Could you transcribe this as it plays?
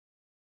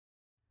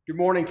Good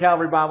morning,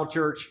 Calvary Bible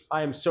Church.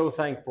 I am so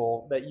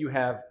thankful that you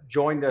have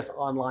joined us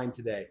online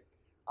today.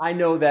 I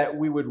know that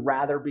we would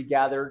rather be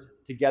gathered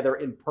together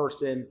in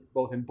person,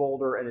 both in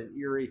Boulder and in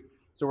Erie,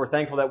 so we're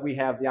thankful that we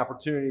have the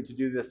opportunity to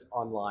do this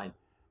online.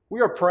 We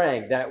are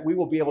praying that we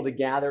will be able to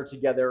gather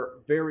together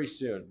very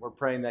soon. We're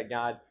praying that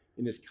God,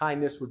 in His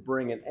kindness, would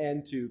bring an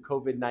end to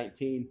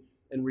COVID-19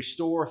 and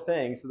restore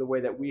things to the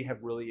way that we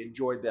have really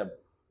enjoyed them.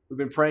 We've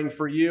been praying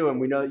for you, and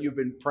we know that you've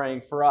been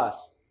praying for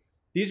us.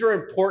 These are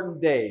important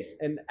days,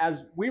 and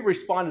as we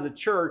respond as a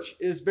church,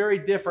 it is very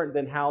different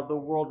than how the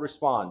world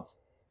responds.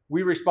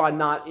 We respond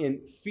not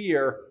in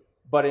fear,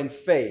 but in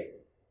faith.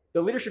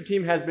 The leadership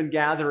team has been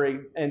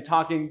gathering and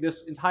talking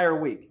this entire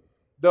week.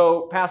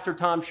 Though Pastor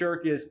Tom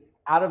Shirk is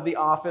out of the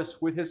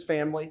office with his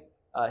family,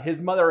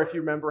 his mother, if you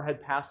remember,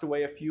 had passed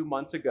away a few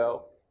months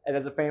ago, and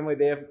as a family,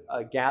 they have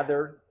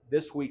gathered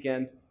this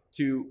weekend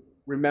to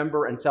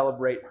remember and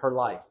celebrate her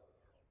life.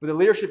 But the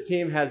leadership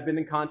team has been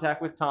in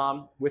contact with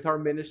Tom, with our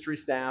ministry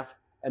staff,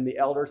 and the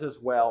elders as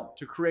well,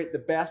 to create the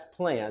best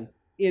plan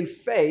in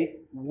faith,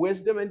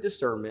 wisdom, and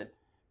discernment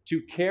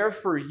to care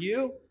for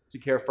you, to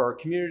care for our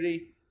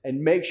community, and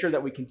make sure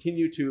that we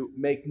continue to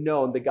make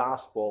known the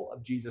gospel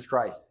of Jesus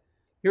Christ.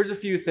 Here's a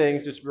few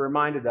things just to be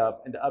reminded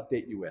of and to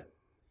update you with.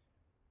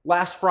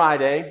 Last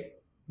Friday,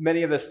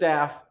 many of the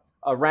staff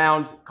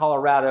around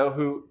Colorado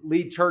who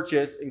lead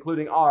churches,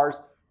 including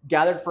ours,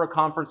 gathered for a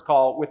conference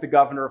call with the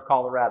governor of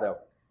Colorado.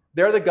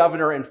 There, the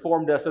governor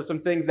informed us of some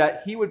things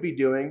that he would be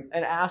doing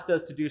and asked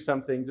us to do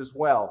some things as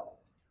well.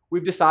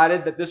 We've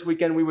decided that this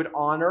weekend we would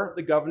honor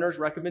the governor's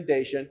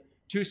recommendation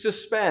to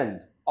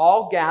suspend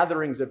all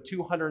gatherings of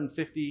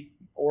 250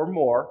 or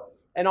more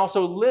and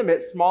also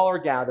limit smaller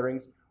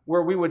gatherings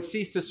where we would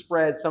cease to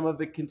spread some of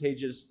the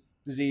contagious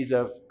disease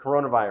of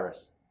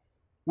coronavirus.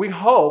 We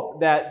hope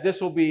that this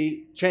will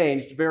be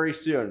changed very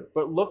soon,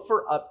 but look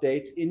for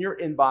updates in your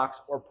inbox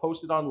or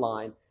posted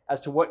online as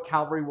to what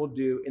Calvary will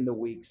do in the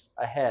weeks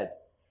ahead.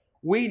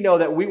 We know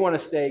that we want to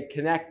stay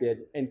connected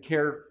and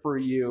care for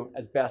you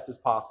as best as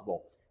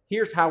possible.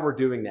 Here's how we're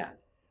doing that.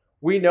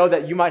 We know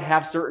that you might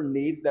have certain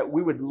needs that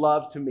we would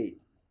love to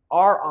meet.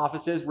 Our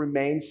offices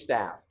remain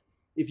staffed.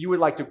 If you would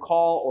like to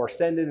call or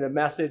send in a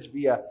message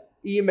via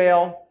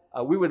email,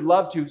 we would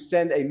love to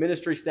send a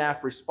ministry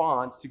staff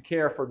response to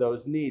care for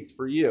those needs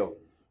for you.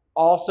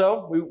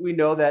 Also, we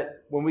know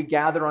that when we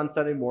gather on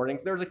Sunday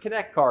mornings, there's a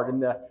Connect card in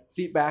the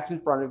seat backs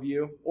in front of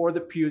you or the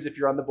pews if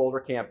you're on the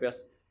Boulder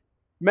campus.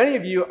 Many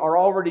of you are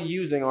already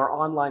using our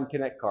online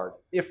Connect card.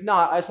 If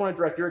not, I just want to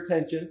direct your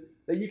attention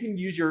that you can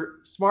use your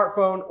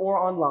smartphone or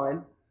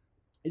online,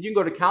 and you can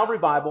go to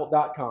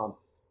calvarybible.com.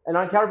 And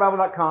on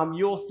calvarybible.com,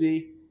 you'll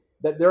see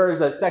that there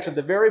is a section at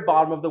the very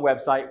bottom of the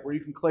website where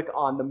you can click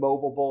on the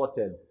mobile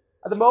bulletin.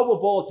 The mobile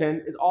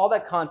bulletin is all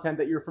that content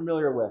that you're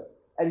familiar with.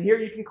 And here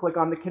you can click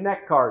on the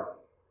Connect card.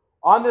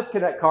 On this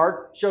Connect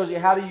card shows you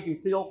how you can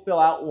still fill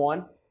out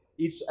one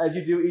as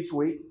you do each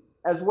week,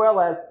 as well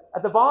as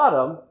at the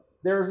bottom,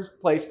 there is a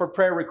place for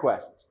prayer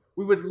requests.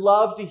 We would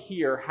love to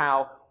hear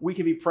how we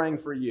can be praying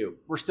for you.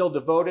 We're still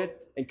devoted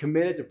and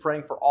committed to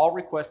praying for all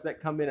requests that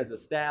come in as a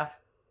staff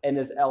and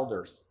as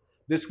elders.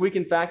 This week,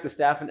 in fact, the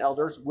staff and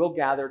elders will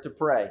gather to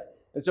pray.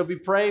 And so be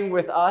praying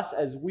with us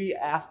as we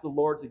ask the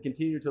Lord to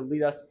continue to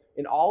lead us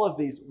in all of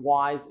these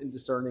wise and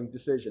discerning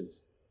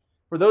decisions.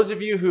 For those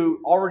of you who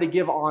already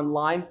give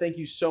online, thank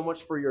you so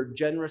much for your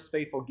generous,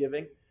 faithful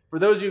giving. For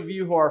those of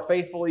you who are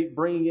faithfully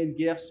bringing in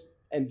gifts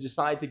and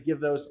decide to give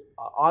those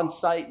on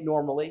site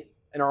normally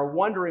and are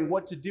wondering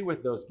what to do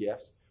with those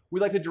gifts, we'd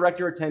like to direct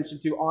your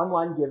attention to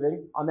online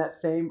giving on that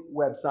same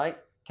website,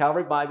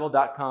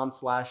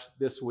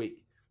 calvarybible.com/thisweek.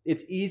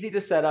 It's easy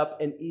to set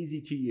up and easy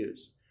to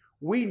use.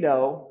 We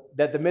know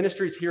that the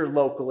ministries here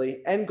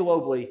locally and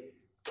globally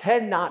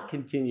cannot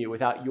continue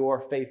without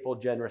your faithful,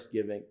 generous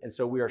giving, and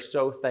so we are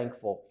so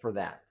thankful for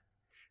that.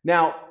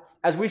 Now,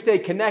 as we stay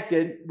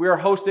connected, we are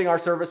hosting our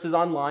services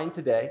online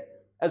today,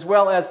 as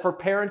well as for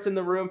parents in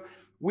the room.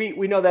 We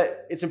know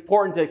that it's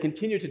important to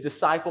continue to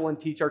disciple and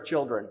teach our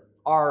children.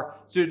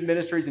 Our student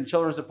ministries and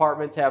children's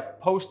departments have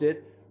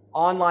posted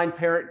online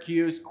parent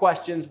cues,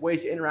 questions,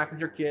 ways to interact with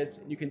your kids,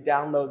 and you can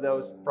download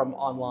those from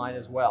online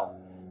as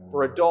well.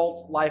 For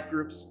adults, life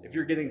groups, if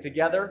you're getting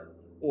together,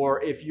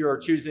 or if you're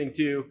choosing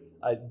to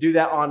do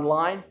that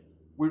online,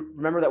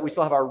 remember that we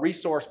still have our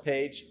resource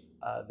page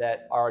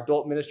that our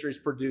adult ministries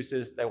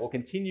produces that will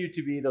continue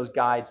to be those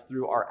guides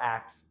through our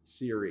Acts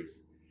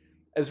series.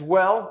 As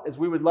well as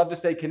we would love to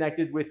stay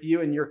connected with you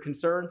and your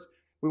concerns,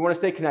 we want to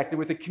stay connected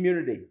with the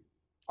community.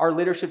 Our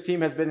leadership team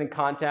has been in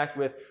contact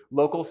with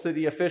local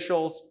city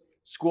officials,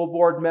 school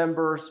board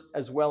members,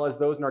 as well as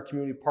those in our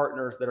community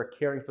partners that are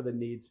caring for the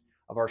needs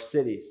of our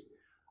cities.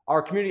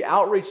 Our community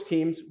outreach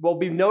teams will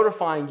be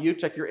notifying you,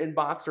 check your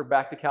inbox or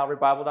back to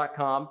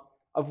calvarybible.com,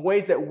 of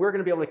ways that we're going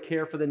to be able to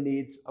care for the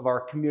needs of our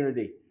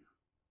community.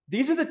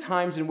 These are the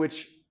times in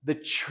which the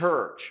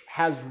church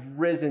has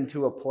risen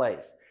to a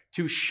place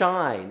to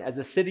shine as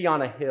a city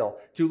on a hill,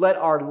 to let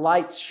our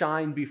lights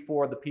shine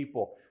before the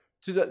people,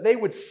 so that they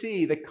would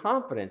see the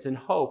confidence and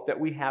hope that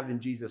we have in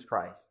Jesus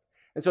Christ.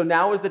 And so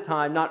now is the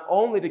time not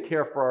only to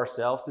care for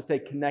ourselves, to stay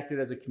connected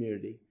as a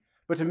community,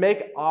 but to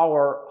make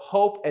our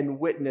hope and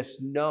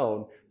witness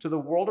known to the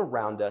world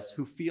around us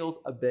who feels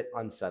a bit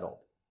unsettled.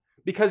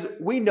 Because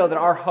we know that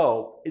our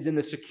hope is in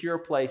the secure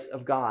place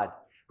of God,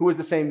 who is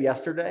the same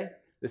yesterday,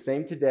 the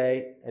same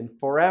today, and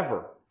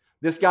forever.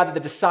 This God that the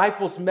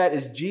disciples met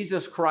is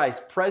Jesus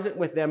Christ, present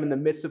with them in the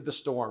midst of the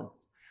storm,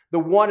 the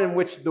one in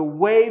which the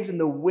waves and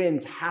the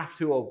winds have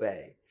to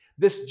obey.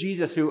 This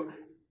Jesus who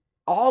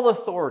all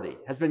authority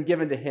has been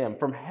given to him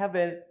from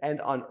heaven and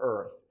on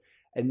earth.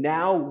 And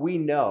now we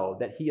know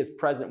that he is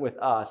present with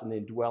us in the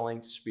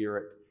indwelling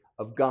Spirit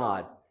of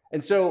God.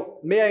 And so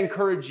may I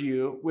encourage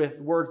you with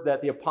words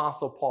that the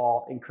Apostle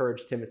Paul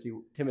encouraged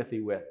Timothy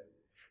with,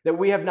 that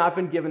we have not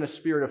been given a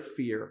spirit of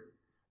fear,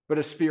 but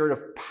a spirit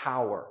of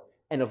power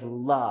and of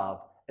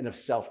love and of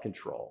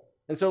self-control.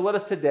 And so let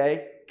us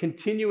today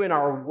continue in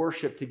our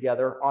worship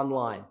together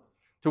online,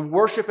 to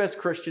worship as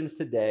Christians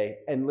today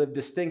and live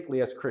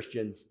distinctly as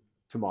Christians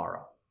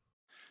tomorrow.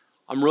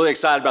 I'm really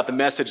excited about the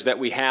message that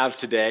we have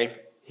today.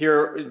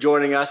 Here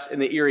joining us in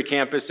the Erie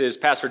campus is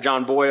Pastor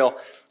John Boyle,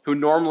 who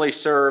normally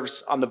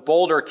serves on the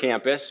Boulder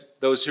campus.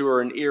 Those who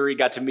are in Erie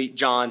got to meet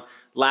John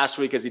last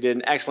week as he did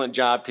an excellent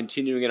job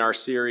continuing in our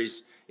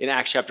series in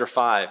Acts chapter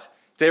 5.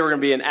 Today we're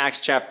going to be in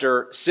Acts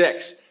chapter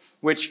 6,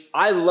 which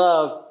I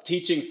love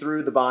teaching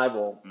through the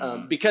Bible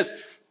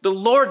because the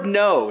Lord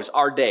knows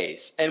our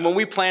days. And when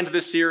we planned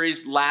this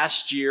series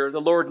last year,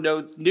 the Lord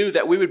knew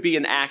that we would be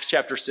in Acts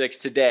chapter 6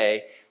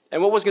 today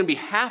and what was going to be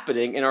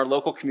happening in our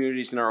local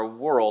communities and our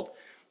world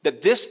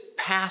that this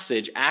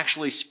passage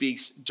actually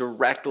speaks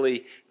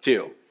directly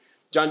to.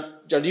 John,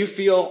 do you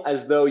feel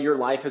as though your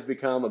life has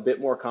become a bit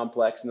more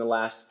complex in the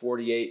last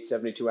 48,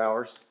 72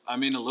 hours? I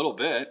mean, a little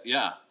bit,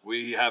 yeah.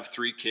 We have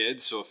 3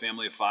 kids, so a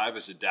family of 5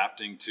 is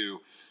adapting to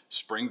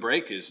spring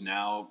break is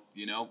now,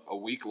 a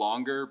week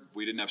longer.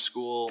 We didn't have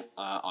school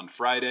on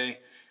Friday.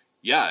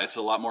 Yeah, it's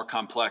a lot more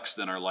complex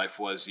than our life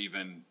was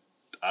even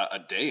a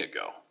day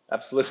ago.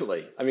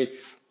 Absolutely. I mean,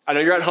 I know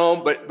you're at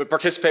home, but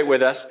participate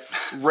with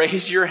us.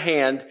 Raise your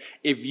hand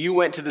if you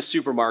went to the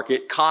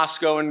supermarket,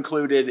 Costco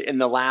included, in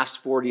the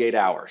last 48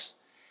 hours.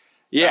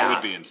 Yeah. That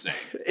would be insane.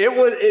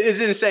 It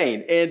is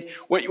insane. And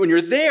when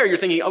you're there, you're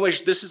thinking, oh,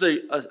 this is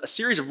a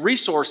series of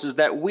resources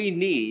that we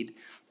need.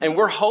 And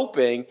we're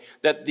hoping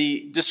that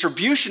the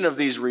distribution of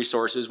these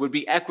resources would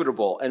be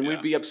equitable. And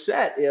we'd be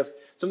upset if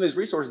some of these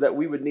resources that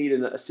we would need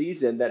in a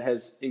season that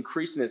has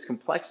increased in its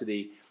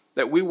complexity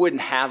that we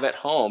wouldn't have at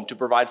home to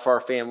provide for our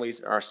families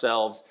and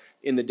ourselves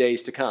in the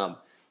days to come.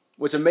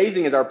 What's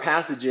amazing is our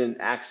passage in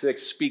Acts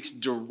 6 speaks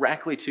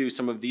directly to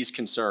some of these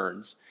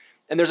concerns.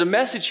 And there's a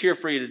message here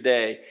for you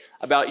today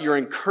about your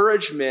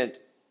encouragement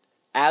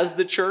as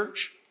the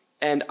church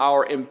and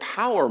our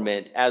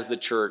empowerment as the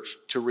church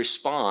to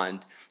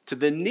respond to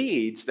the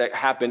needs that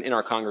happen in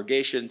our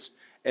congregations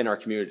and our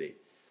community.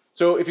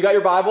 So if you got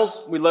your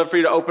Bibles, we'd love for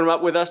you to open them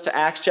up with us to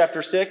Acts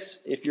chapter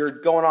 6. If you're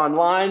going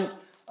online,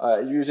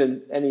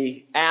 using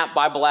any app,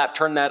 Bible app,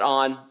 turn that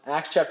on.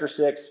 Acts chapter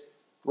 6.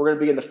 We're going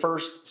to be in the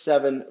first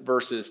 7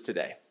 verses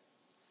today.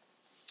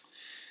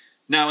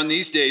 Now in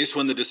these days,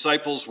 when the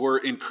disciples were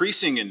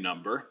increasing in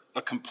number,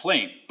 a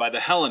complaint by the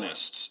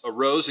Hellenists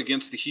arose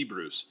against the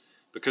Hebrews,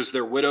 because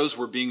their widows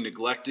were being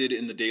neglected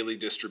in the daily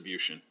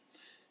distribution.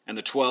 And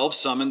the 12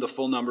 summoned the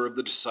full number of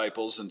the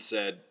disciples and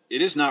said,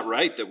 "It is not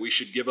right that we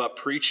should give up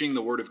preaching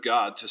the word of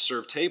God to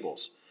serve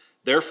tables.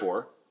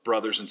 Therefore,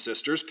 brothers and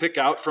sisters, pick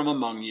out from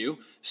among you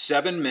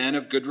 7 men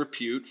of good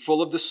repute,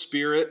 full of the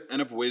Spirit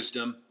and of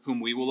wisdom, whom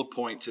we will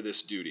appoint to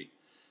this duty.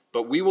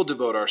 But we will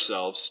devote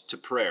ourselves to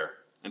prayer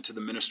and to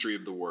the ministry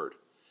of the word."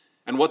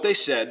 And what they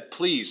said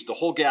pleased the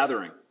whole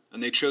gathering.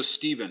 And they chose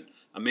Stephen,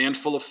 a man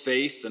full of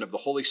faith and of the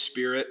Holy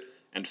Spirit,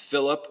 and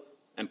Philip,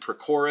 and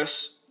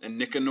Prochorus, and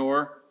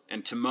Nicanor,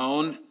 and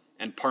Timon,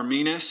 and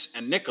Parmenas,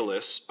 and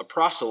Nicholas, a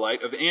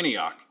proselyte of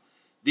Antioch.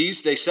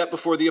 These they set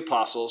before the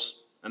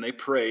apostles, and they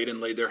prayed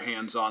and laid their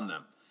hands on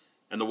them.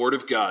 And the word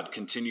of God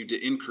continued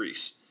to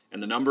increase,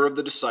 and the number of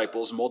the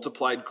disciples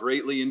multiplied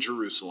greatly in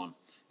Jerusalem,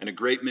 and a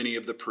great many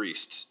of the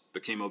priests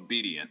became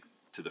obedient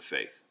to the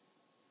faith.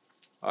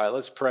 All right,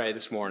 let's pray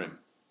this morning.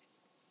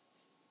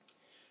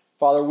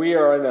 Father, we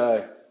are in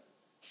a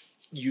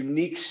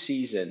unique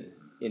season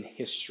in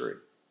history.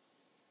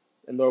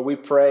 And Lord, we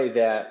pray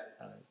that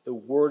the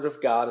word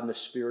of God and the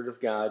Spirit of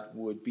God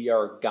would be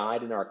our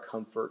guide and our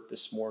comfort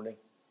this morning.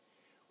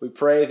 We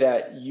pray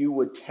that you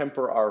would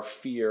temper our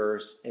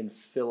fears and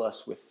fill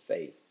us with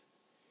faith.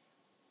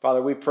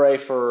 Father, we pray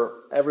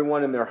for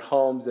everyone in their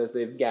homes as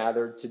they've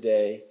gathered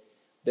today,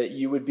 that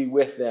you would be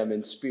with them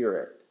in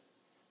spirit.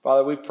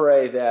 Father, we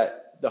pray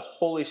that the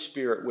Holy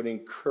Spirit would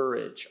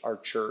encourage our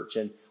church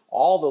and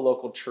all the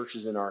local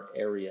churches in our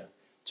area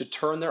to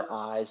turn their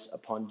eyes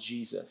upon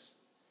Jesus.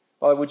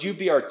 Father, would you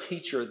be our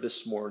teacher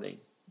this morning?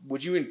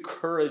 Would you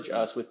encourage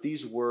us with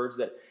these words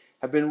that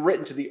have been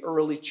written to the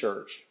early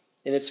church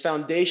in its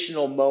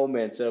foundational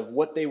moments of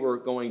what they were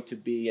going to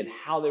be and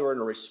how they were going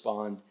to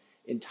respond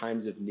in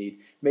times of need?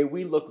 May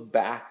we look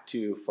back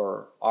to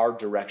for our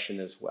direction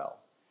as well.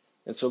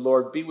 And so,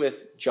 Lord, be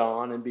with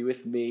John and be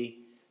with me,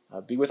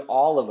 be with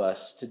all of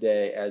us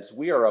today as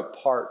we are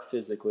apart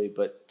physically,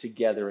 but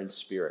together in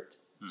spirit.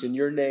 It's in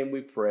your name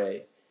we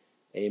pray.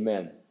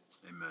 Amen.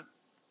 Amen.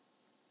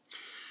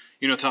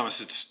 You know,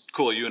 Thomas, it's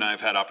cool. You and I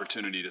have had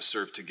opportunity to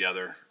serve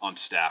together on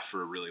staff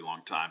for a really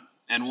long time.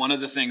 And one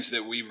of the things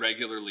that we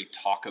regularly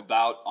talk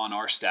about on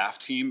our staff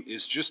team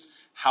is just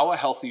how a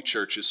healthy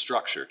church is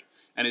structured.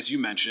 And as you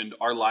mentioned,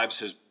 our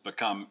lives has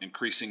become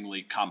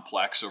increasingly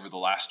complex over the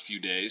last few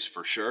days,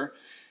 for sure.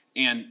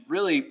 And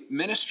really,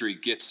 ministry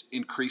gets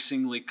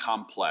increasingly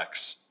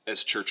complex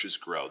as churches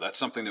grow. That's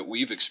something that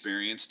we've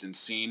experienced and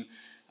seen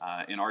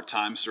in our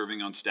time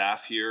serving on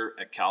staff here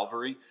at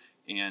Calvary.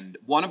 And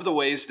one of the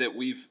ways that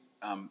we've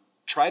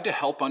tried to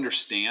help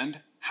understand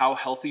how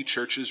healthy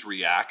churches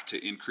react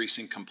to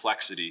increasing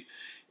complexity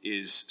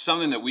is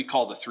something that we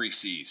call the 3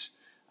 C's.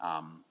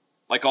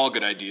 Like all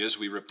good ideas,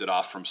 we ripped it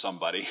off from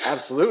somebody.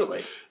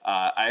 Absolutely.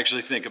 I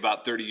actually think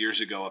about 30 years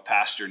ago, a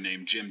pastor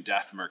named Jim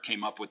Dethmer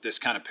came up with this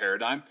kind of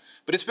paradigm.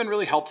 But it's been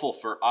really helpful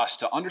for us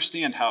to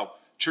understand how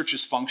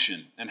churches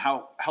function and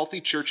how healthy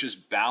churches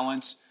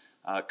balance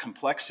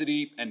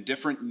complexity and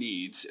different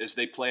needs as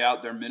they play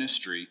out their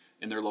ministry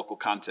in their local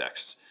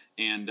contexts.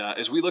 And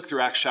as we look through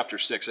Acts chapter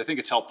 6, I think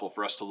it's helpful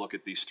for us to look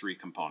at these 3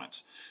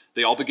 components.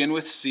 They all begin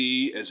with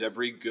C, as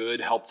every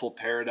good, helpful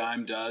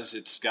paradigm does.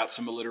 It's got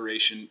some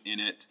alliteration in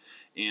it.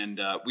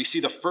 And we see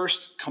the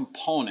first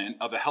component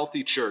of a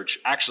healthy church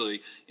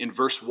actually in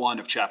verse 1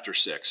 of chapter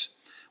 6.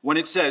 When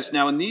it says,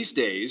 "Now in these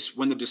days,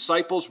 when the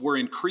disciples were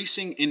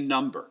increasing in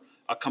number,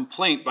 a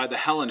complaint by the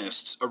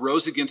Hellenists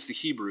arose against the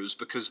Hebrews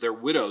because their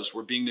widows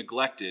were being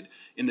neglected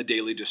in the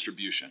daily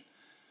distribution."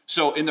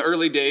 So in the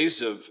early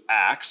days of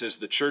Acts, as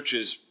the church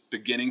is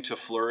beginning to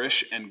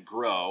flourish and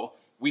grow,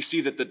 we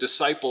see that the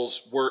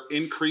disciples were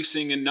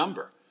increasing in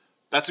number.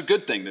 That's a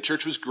good thing. The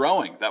church was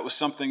growing. That was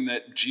something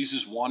that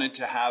Jesus wanted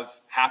to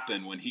have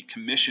happen when he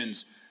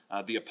commissions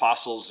the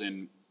apostles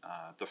in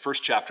the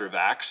first chapter of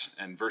Acts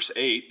and verse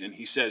 8. And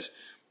he says,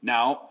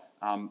 now,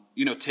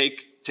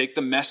 take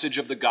the message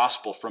of the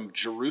gospel from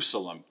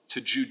Jerusalem to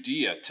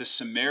Judea to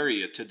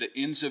Samaria to the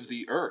ends of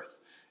the earth.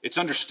 It's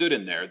understood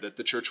in there that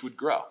the church would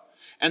grow.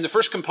 And the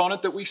first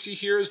component that we see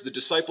here is the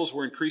disciples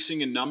were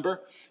increasing in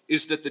number,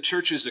 is that the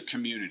church is a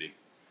community.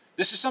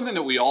 This is something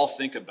that we all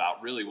think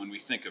about, really, when we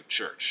think of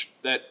church.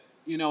 That,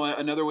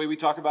 another way we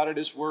talk about it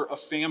is we're a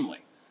family.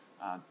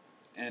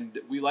 And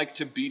we like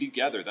to be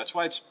together. That's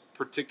why it's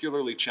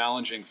particularly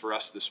challenging for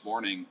us this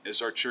morning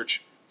as our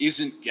church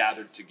isn't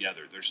gathered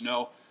together. There's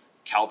no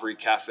Calvary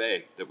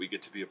Cafe that we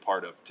get to be a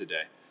part of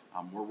today.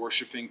 We're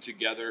worshiping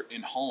together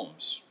in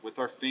homes with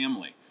our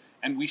family.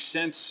 And we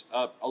sense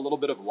a little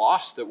bit of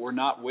loss that we're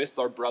not with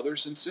our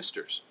brothers and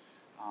sisters.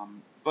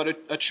 But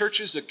a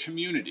church is a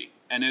community.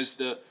 And as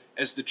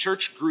the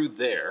church grew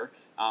there,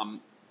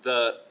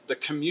 the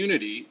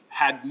community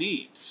had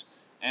needs.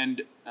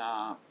 And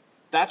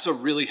that's a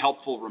really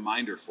helpful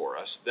reminder for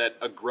us that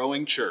a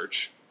growing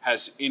church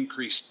has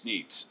increased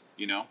needs.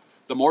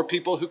 The more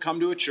people who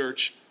come to a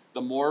church,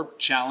 the more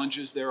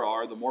challenges there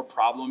are, the more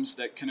problems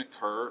that can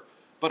occur.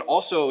 But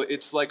also,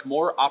 it's like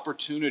more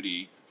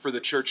opportunity for the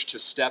church to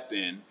step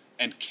in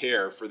and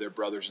care for their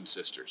brothers and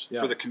sisters,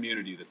 for the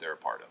community that they're a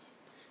part of.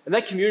 And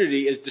that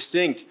community is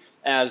distinct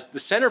as the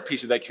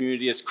centerpiece of that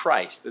community is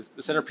Christ.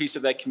 The centerpiece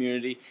of that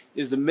community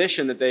is the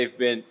mission that they've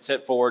been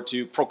set forward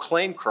to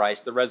proclaim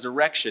Christ, the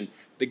resurrection,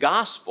 the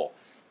gospel.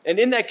 And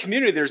in that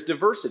community, there's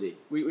diversity.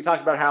 We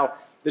talked about how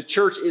the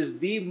church is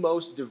the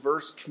most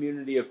diverse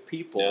community of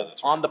people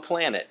on the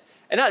planet.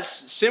 And not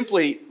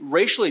simply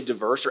racially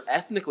diverse or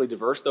ethnically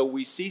diverse, though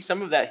we see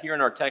some of that here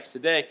in our text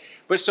today,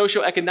 but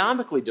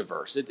socioeconomically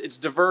diverse. It's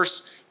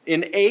diverse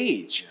in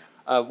age.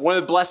 One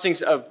of the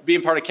blessings of being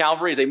part of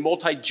Calvary is a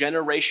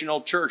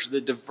multi-generational church,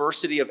 the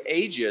diversity of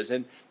ages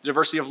and the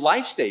diversity of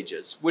life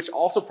stages, which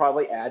also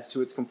probably adds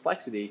to its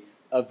complexity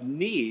of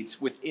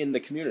needs within the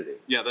community.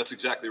 Yeah, that's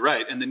exactly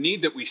right. And the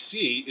need that we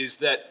see is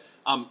that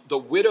the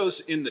widows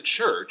in the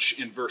church,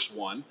 in verse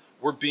 1,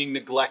 were being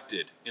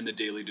neglected in the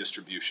daily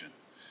distribution.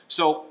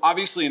 So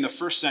obviously in the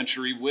first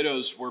century,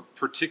 widows were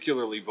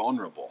particularly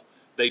vulnerable.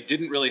 They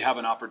didn't really have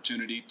an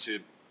opportunity to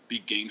be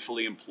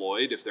gainfully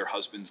employed if their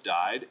husbands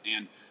died.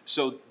 And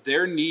so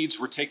their needs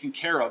were taken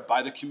care of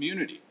by the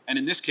community. And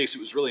in this case,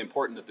 it was really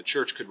important that the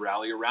church could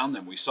rally around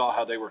them. We saw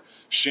how they were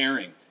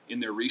sharing in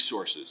their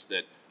resources,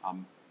 that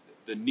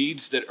the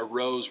needs that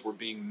arose were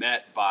being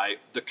met by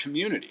the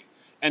community.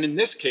 And in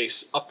this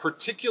case, a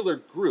particular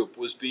group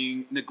was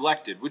being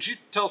neglected. Would you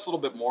tell us a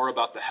little bit more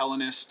about the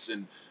Hellenists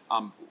and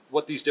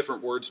what these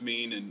different words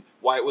mean and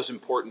why it was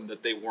important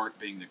that they weren't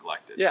being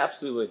neglected? Yeah,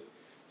 absolutely.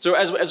 So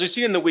as we've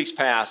seen in the weeks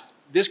past,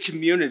 this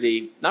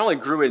community not only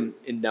grew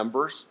in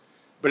numbers,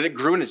 but it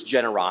grew in its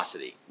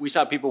generosity. We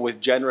saw people with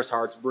generous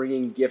hearts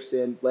bringing gifts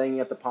in, laying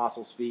at the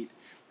apostles' feet,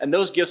 and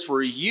those gifts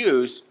were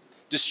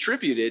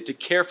distributed to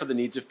care for the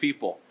needs of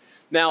people.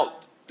 Now,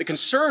 the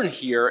concern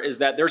here is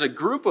that there's a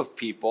group of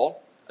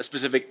people, a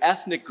specific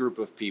ethnic group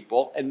of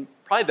people, and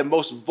probably the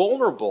most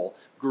vulnerable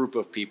group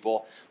of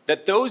people,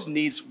 that those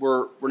needs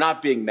were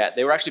not being met.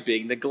 They were actually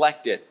being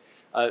neglected.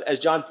 As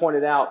John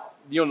pointed out,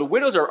 the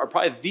widows are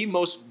probably the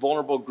most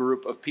vulnerable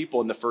group of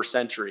people in the first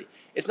century.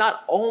 It's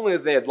not only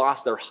that they had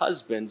lost their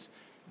husbands,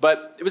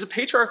 but it was a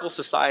patriarchal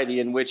society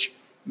in which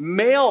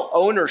male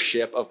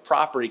ownership of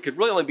property could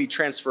really only be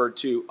transferred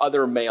to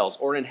other males,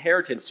 or an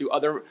inheritance to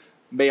other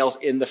males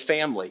in the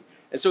family.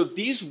 And so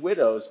these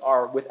widows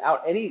are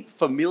without any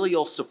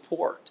familial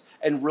support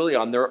and really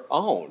on their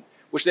own,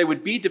 which they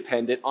would be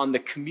dependent on the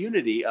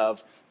community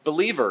of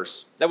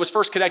believers that was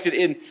first connected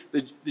in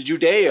the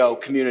Judeo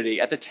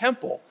community at the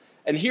temple.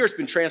 And here it's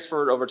been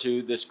transferred over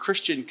to this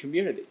Christian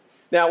community.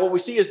 Now, what we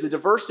see is the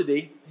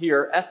diversity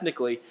here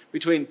ethnically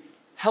between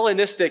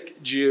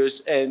Hellenistic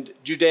Jews and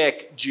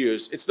Judaic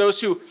Jews. It's those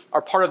who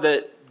are part of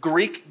the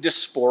Greek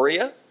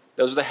diaspora.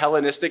 Those are the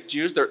Hellenistic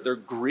Jews. They're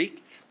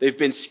Greek. They've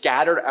been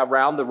scattered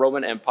around the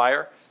Roman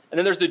Empire. And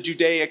then there's the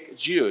Judaic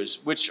Jews,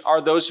 which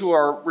are those who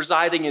are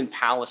residing in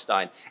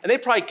Palestine. And they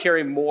probably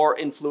carry more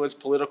influence,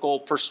 political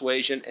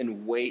persuasion,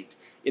 and weight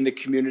in the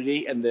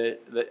community and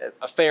the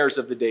affairs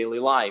of the daily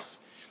life.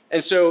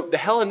 And so the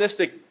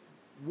Hellenistic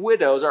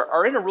widows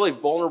are in a really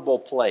vulnerable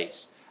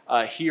place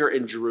here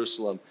in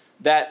Jerusalem,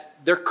 that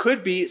there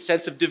could be a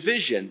sense of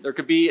division. There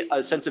could be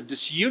a sense of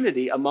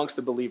disunity amongst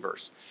the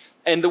believers.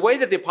 And the way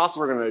that the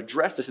apostles are going to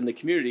address this in the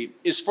community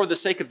is for the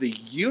sake of the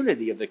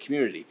unity of the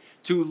community,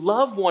 to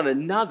love one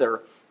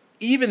another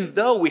even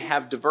though we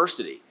have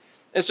diversity.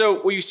 And so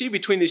what you see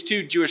between these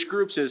two Jewish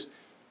groups is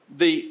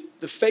the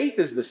faith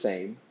is the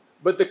same,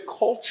 but the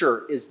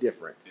culture is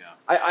different. Yeah.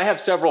 I have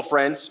several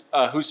friends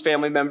whose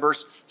family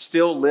members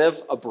still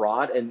live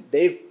abroad, and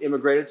they've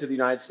immigrated to the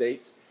United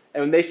States.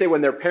 And when they say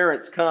when their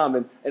parents come,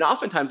 and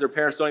oftentimes their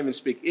parents don't even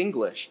speak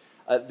English,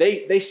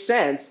 they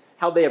sense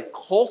how they have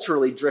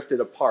culturally drifted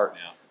apart,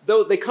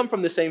 though they come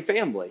from the same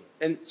family.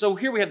 And so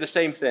here we have the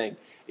same thing,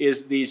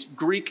 is these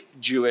Greek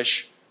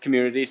Jewish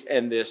communities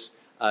and this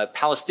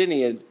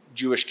Palestinian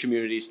Jewish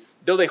communities.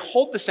 Though they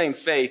hold the same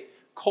faith,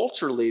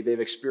 culturally they've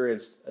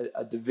experienced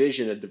a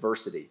division, a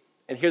diversity.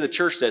 And here the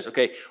church says,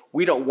 okay,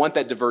 we don't want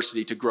that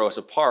diversity to grow us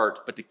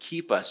apart, but to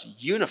keep us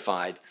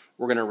unified,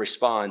 we're going to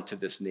respond to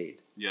this need.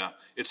 Yeah,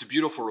 it's a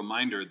beautiful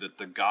reminder that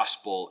the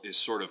gospel is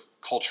sort of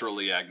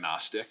culturally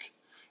agnostic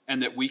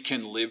and that we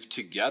can live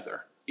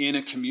together in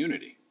a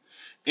community.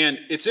 And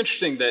it's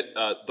interesting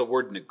that the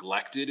word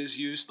neglected is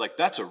used. Like,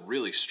 that's a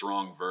really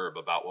strong verb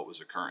about what was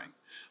occurring.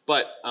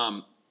 But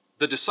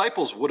the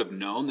disciples would have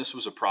known this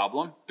was a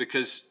problem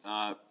because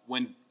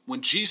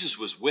when Jesus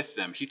was with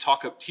them, he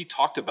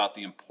talked about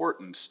the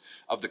importance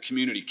of the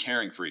community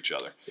caring for each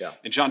other. Yeah.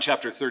 In John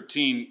chapter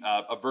 13,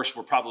 a verse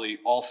we're probably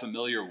all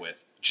familiar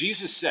with,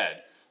 Jesus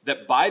said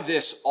that by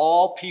this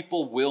all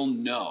people will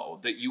know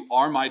that you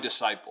are my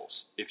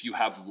disciples if you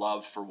have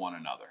love for one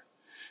another.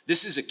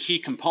 This is a key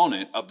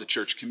component of the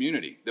church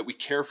community, that we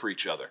care for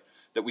each other,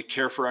 that we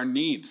care for our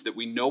needs, that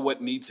we know what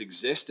needs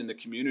exist in the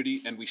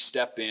community and we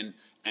step in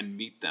and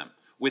meet them.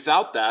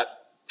 Without that,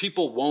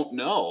 people won't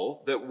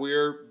know that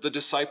we're the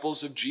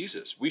disciples of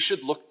Jesus. We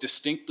should look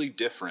distinctly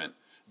different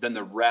than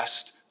the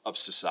rest of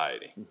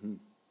society. Mm-hmm.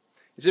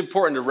 It's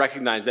important to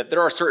recognize that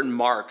there are certain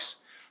marks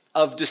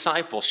of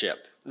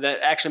discipleship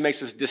that actually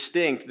makes us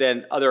distinct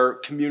than other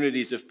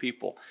communities of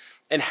people.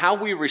 And how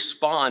we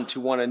respond to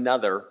one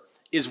another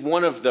is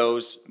one of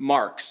those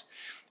marks.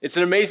 It's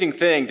an amazing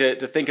thing to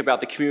think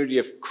about the community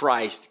of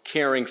Christ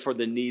caring for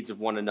the needs of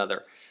one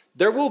another.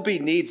 There will be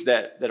needs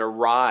that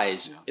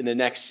arise in the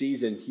next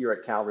season here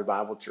at Calvary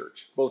Bible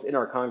Church, both in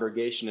our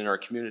congregation and our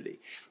community.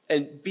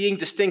 And being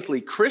distinctly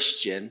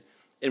Christian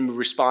and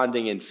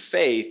responding in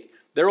faith,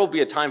 there will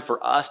be a time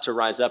for us to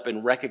rise up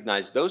and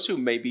recognize those who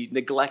may be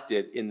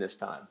neglected in this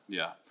time.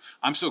 Yeah.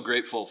 I'm so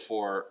grateful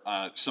for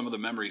some of the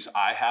memories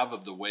I have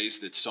of the ways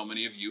that so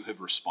many of you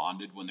have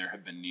responded when there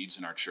have been needs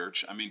in our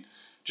church. I mean,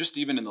 just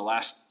even in the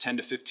last 10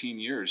 to 15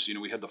 years,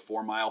 we had the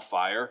 4 Mile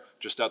fire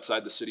just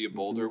outside the city of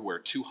Boulder, where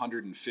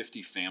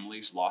 250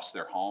 families lost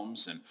their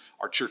homes, and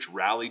our church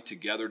rallied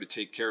together to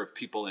take care of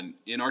people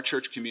in our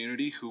church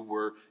community who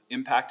were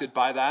impacted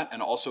by that,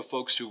 and also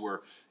folks who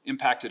were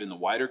impacted in the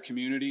wider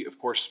community. Of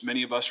course,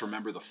 many of us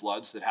remember the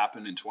floods that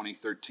happened in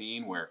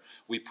 2013, where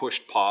we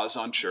pushed pause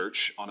on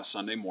church on a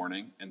Sunday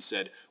morning and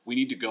said, we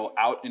need to go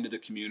out into the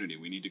community.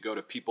 We need to go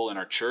to people in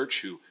our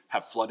church who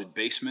have flooded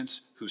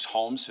basements, whose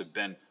homes have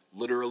been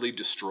literally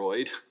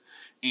destroyed.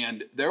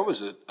 And there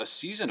was a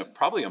season of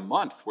probably a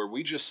month where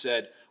we just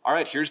said, all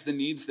right, here's the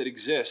needs that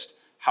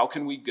exist. How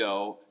can we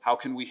go? How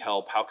can we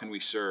help? How can we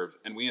serve?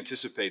 And we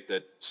anticipate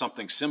that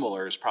something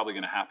similar is probably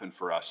going to happen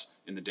for us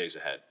in the days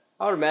ahead.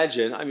 I would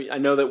imagine. I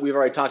know that we've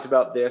already talked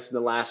about this in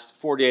the last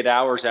 48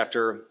 hours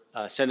after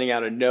sending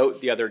out a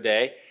note the other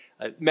day.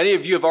 Many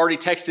of you have already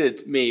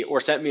texted me or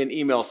sent me an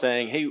email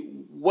saying, hey,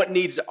 what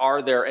needs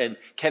are there and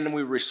can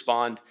we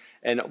respond?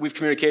 And we've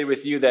communicated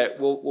with you that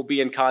we'll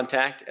be in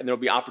contact and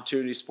there'll be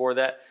opportunities for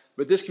that.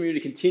 But this community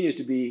continues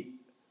to be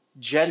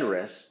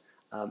generous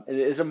And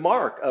it is a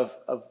mark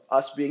of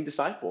us being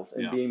disciples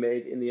and Yeah. being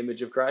made in the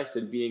image of Christ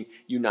and being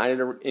united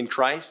in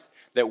Christ,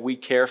 that we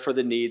care for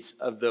the needs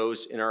of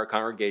those in our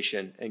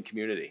congregation and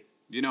community.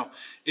 You know,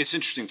 it's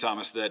interesting,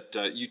 Thomas, that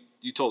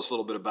you told us a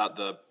little bit about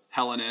the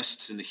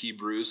Hellenists and the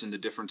Hebrews and the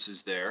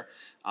differences there.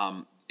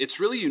 It's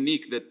really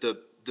unique that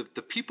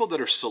the people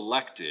that are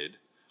selected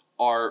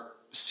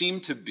seem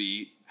to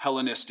be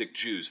Hellenistic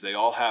Jews. They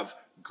all have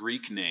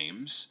Greek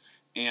names,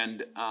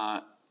 and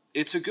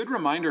it's a good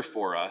reminder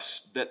for us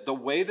that the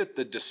way that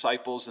the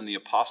disciples and the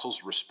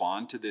apostles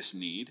respond to this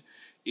need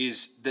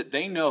is that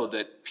they know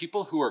that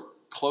people who are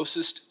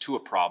closest to a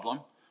problem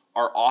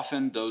are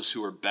often those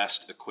who are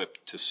best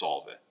equipped to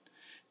solve it.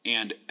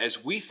 And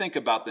as we think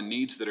about the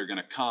needs that are going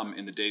to come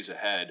in the days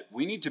ahead,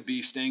 we need to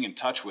be staying in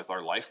touch with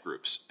our life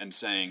groups and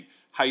saying,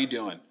 how you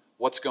doing?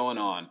 What's going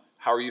on?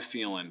 How are you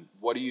feeling?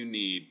 What do you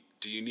need?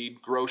 Do you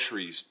need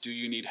groceries? Do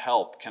you need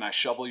help? Can I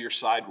shovel your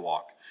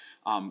sidewalk?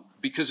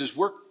 Because as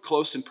we're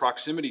close in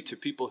proximity to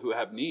people who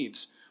have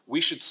needs,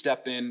 we should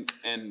step in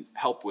and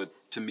help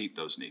to meet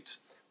those needs.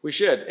 We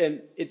should.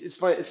 And it's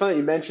funny that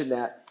you mentioned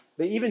that.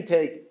 They even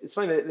it's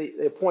funny that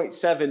they appoint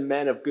 7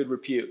 men of good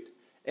repute.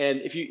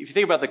 And if you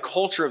think about the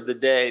culture of the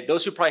day,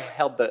 those who probably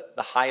held the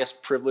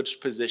highest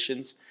privileged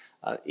positions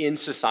in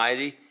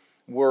society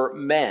were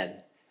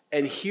men.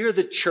 And here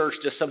the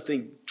church does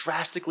something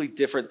drastically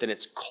different than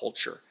its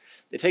culture.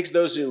 It takes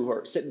those who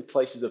are sit in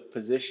places of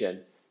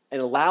position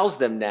and allows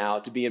them now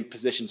to be in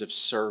positions of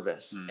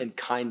service and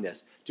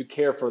kindness, to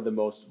care for the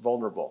most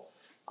vulnerable.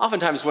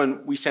 Oftentimes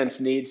when we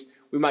sense needs,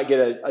 we might get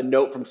a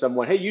note from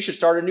someone, hey, you should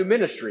start a new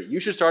ministry. You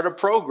should start a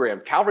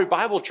program. Calvary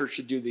Bible Church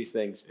should do these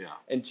things. Yeah.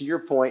 And to your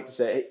point, to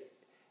say,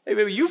 hey,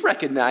 maybe you've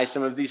recognized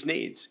some of these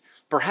needs.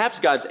 Perhaps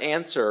God's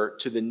answer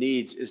to the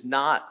needs is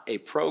not a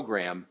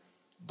program,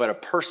 but a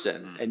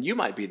person. And you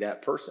might be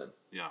that person.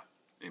 Yeah,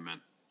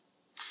 amen.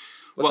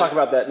 Let's talk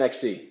about that next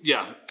C.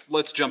 Yeah,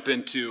 let's jump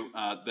into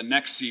the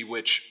next C,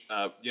 which,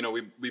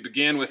 we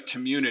began with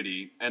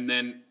community, and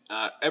then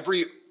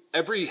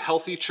every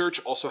healthy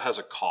church also has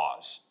a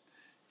cause.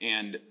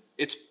 And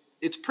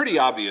it's pretty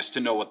obvious to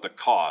know what the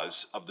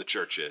cause of the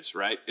church is,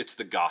 right? It's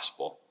the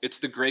gospel. It's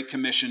the great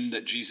commission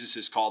that Jesus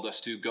has called us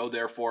to go,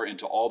 therefore,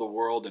 into all the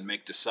world and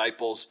make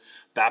disciples,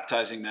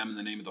 baptizing them in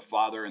the name of the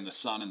Father and the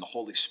Son and the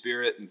Holy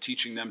Spirit, and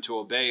teaching them to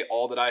obey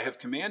all that I have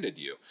commanded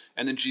you.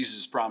 And then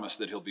Jesus promised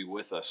that he'll be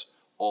with us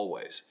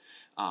always.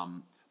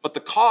 But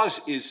the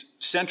cause is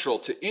central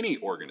to any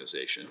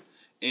organization.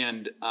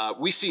 And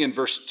we see in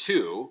verse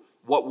 2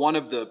 what one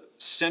of the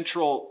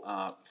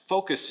central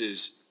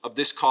focuses of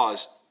this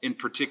cause in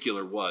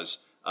particular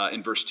was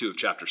in verse 2 of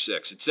chapter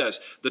 6. It says,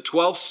 the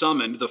 12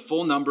 summoned the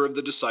full number of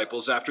the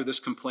disciples after this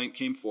complaint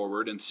came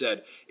forward and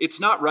said, it's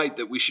not right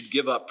that we should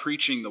give up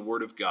preaching the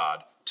word of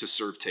God to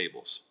serve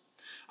tables.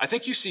 I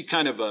think you see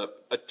kind of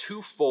a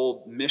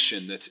twofold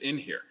mission that's in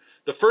here.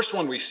 The first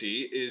one we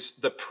see is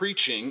the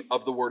preaching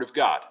of the word of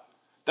God.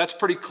 That's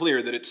pretty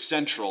clear that it's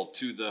central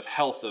to the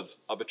health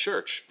of a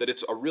church, that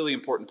it's a really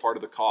important part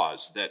of the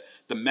cause, that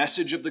the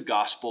message of the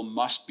gospel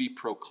must be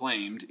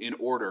proclaimed in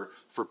order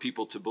for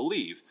people to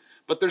believe.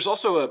 But there's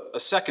also a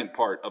second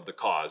part of the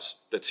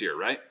cause that's here,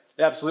 right?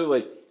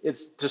 Absolutely.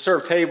 It's to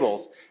serve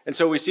tables. And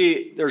so we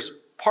see there's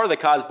part of the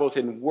cause both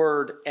in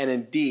word and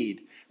in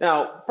deed.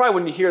 Now, probably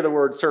when you hear the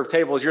word serve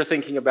tables, you're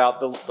thinking about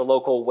the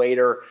local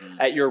waiter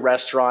at your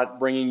restaurant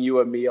bringing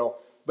you a meal.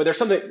 But there's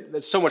something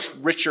that's so much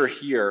richer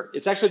here.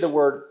 It's actually the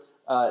word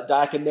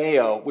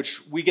diakoneo,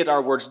 which we get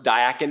our words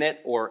diaconate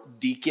or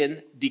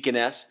deacon,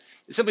 deaconess.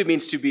 It simply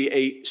means to be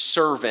a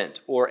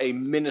servant or a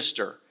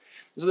minister.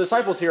 So the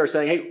disciples here are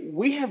saying, hey,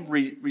 we have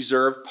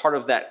reserved part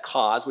of that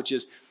cause, which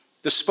is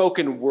the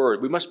spoken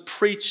word. We must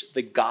preach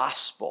the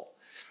gospel.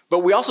 But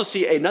we also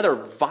see another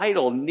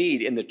vital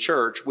need in the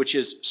church, which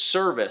is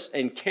service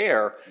and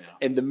care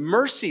and the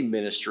mercy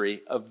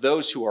ministry of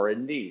those who are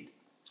in need.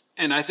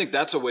 And I think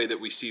that's a way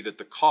that we see that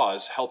the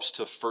cause helps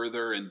to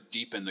further and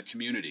deepen the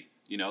community,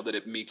 that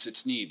it meets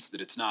its needs,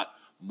 that it's not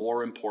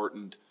more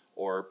important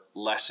or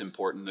less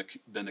important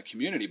than the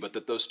community, but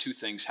that those two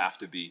things have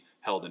to be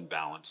held in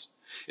balance.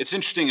 It's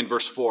interesting in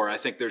verse 4, I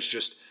think there's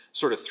just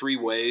sort of 3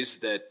 ways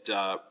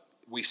that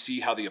we see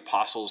how the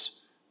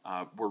apostles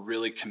were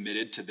really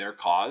committed to their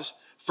cause.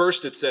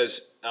 First, it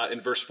says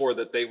in verse 4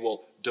 that they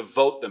will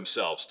devote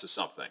themselves to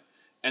something.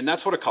 And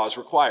that's what a cause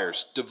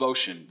requires,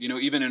 devotion.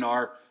 Even in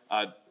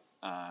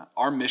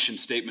our mission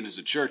statement as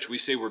a church, we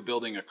say we're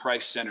building a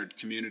Christ-centered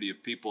community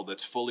of people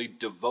that's fully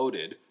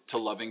devoted to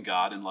loving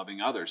God and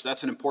loving others.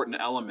 That's an important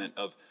element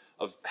of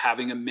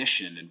having a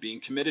mission and being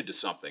committed to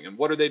something. And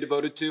what are they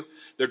devoted to?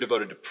 They're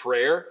devoted to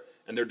prayer,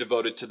 and they're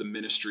devoted to the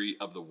ministry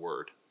of the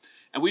word.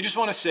 And we just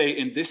want to say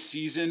in this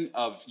season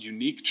of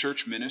unique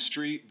church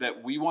ministry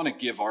that we want to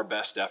give our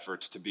best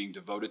efforts to being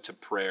devoted to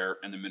prayer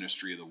and the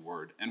ministry of the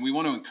word. And we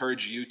want to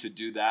encourage you to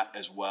do that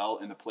as well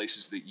in the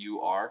places that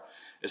you are.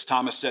 As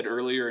Thomas said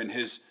earlier in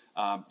his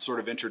sort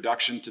of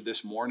introduction to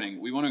this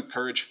morning, we want to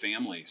encourage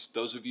families,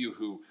 those of you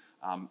who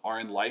are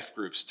in life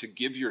groups, to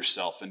give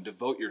yourself and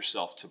devote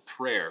yourself to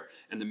prayer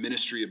and the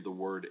ministry of the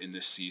word in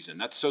this season.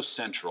 That's so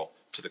central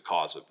to the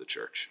cause of the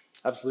church.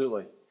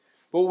 Absolutely.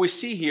 But what we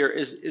see here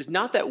is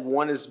not that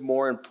one is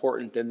more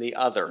important than the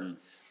other.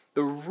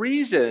 The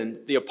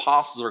reason the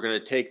apostles are going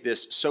to take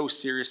this so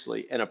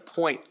seriously and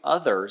appoint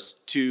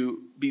others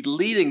to be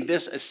leading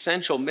this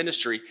essential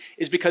ministry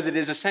is because it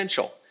is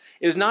essential.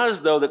 It is not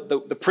as though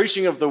the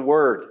preaching of the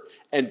word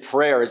and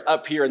prayer is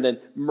up here and then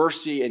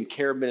mercy and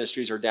care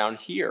ministries are down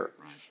here.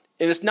 Right.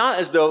 And it's not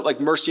as though like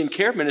mercy and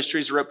care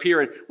ministries are up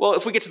here and, well,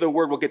 if we get to the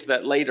word, we'll get to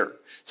that later.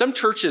 Some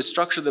churches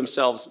structure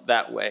themselves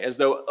that way, as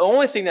though the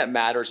only thing that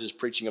matters is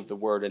preaching of the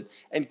word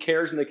and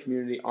cares in the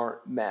community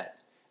aren't met.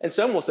 And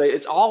some will say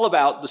it's all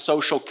about the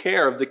social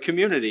care of the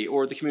community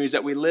or the communities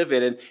that we live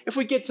in. And if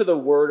we get to the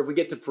word, if we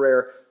get to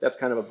prayer, that's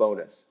kind of a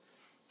bonus.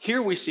 Here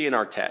we see in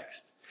our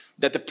text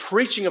that the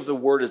preaching of the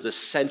word is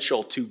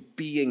essential to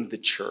being the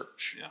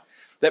church. Yeah.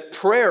 That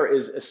prayer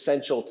is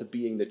essential to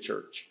being the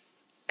church.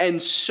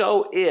 And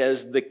so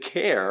is the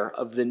care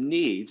of the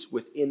needs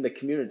within the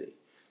community.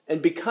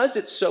 And because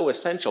it's so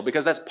essential,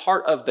 because that's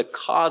part of the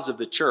cause of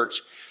the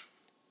church,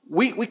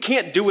 we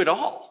can't do it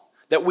all.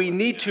 That we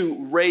need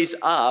to raise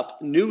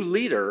up new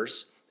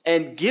leaders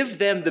and give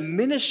them the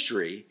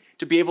ministry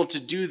to be able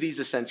to do these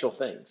essential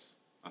things.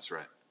 That's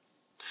right.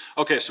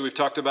 Okay, so we've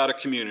talked about a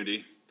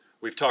community,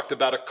 we've talked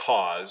about a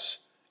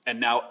cause, and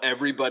now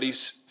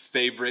everybody's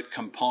favorite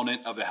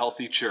component of a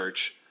healthy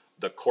church,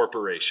 the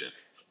corporation.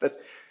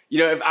 That's,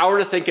 if I were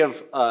to think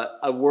of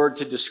a word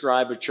to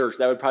describe a church,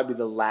 that would probably be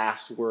the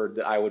last word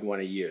that I would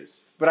want to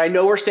use. But I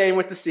know we're staying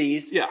with the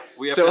C's. Yeah,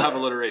 we have to have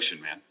alliteration,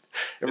 man.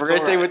 If we're going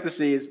to stay with the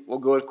C's, we'll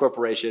go with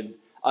corporation.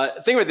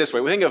 Think of it this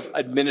way. We think of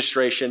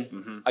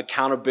administration,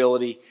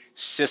 accountability,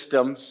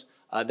 systems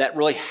that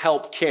really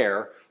help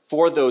care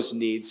for those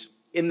needs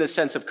in the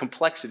sense of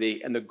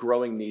complexity and the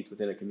growing needs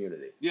within a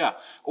community. Yeah,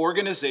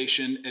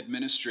 organization,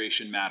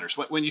 administration matters.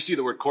 When you see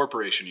the word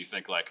corporation, you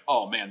think like,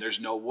 oh man,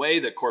 there's no way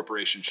that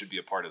corporation should be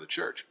a part of the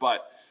church.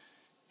 But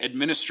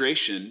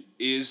administration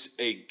is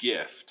a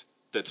gift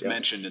that's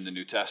mentioned in the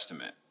New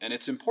Testament. And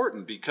it's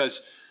important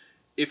because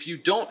if you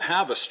don't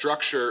have a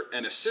structure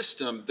and a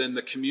system, then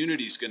the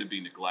community is going to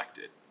be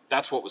neglected.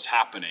 That's what was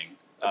happening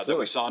that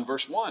we saw in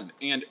verse 1.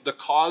 And the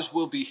cause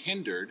will be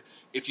hindered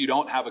if you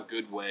don't have a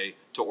good way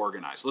to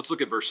organize. Let's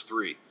look at verse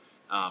 3.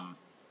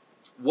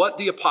 What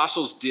the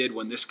apostles did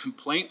when this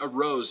complaint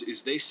arose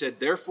is they said,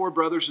 therefore,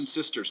 brothers and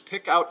sisters,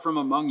 pick out from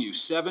among you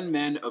 7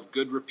 men of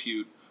good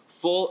repute,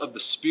 full of the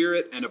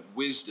Spirit and of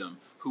wisdom,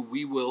 who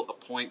we will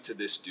appoint to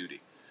this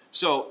duty.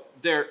 So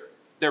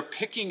they're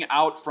picking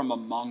out from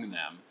among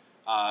them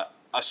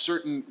a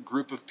certain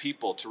group of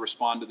people to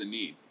respond to the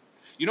need.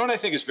 You know what I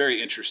think is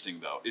very interesting,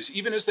 though, is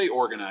even as they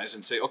organize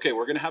and say, okay,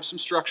 we're going to have some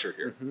structure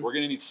here. We're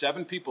going to need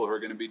 7 people who are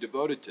going to be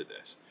devoted to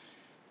this.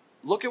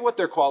 Look at what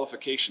their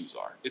qualifications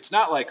are. It's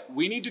not like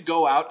we need to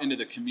go out into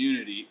the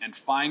community and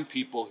find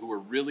people who are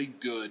really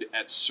good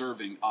at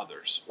serving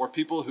others, or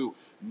people who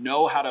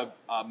know how to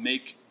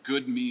make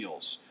good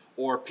meals,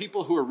 or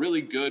people who are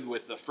really good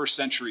with a first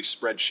century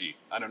spreadsheet.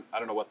 I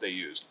don't know what they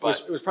used,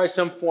 but it was probably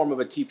some form of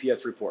a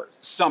TPS report.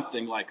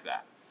 Something like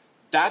that.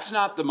 That's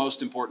not the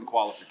most important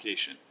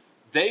qualification.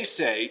 They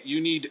say you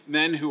need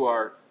men who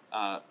are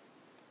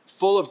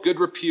full of good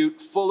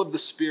repute, full of the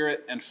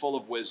Spirit, and full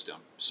of wisdom.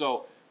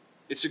 So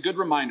it's a good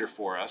reminder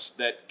for us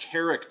that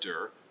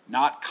character,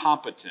 not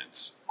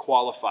competence,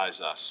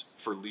 qualifies us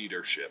for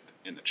leadership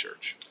in the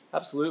church.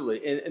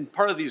 Absolutely. And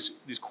part of these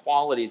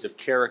qualities of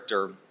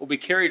character will be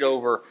carried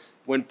over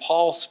when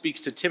Paul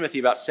speaks to Timothy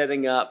about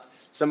setting up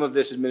some of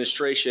this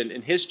administration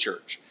in his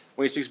church.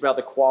 When he speaks about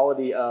the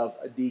quality of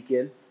a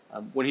deacon,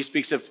 when he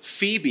speaks of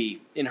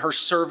Phoebe in her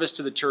service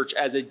to the church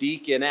as a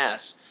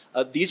deaconess,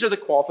 these are the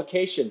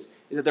qualifications,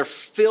 is that they're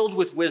filled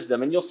with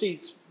wisdom. And you'll see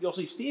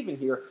Stephen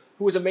here,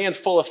 who is a man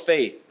full of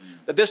faith.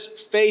 That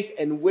this faith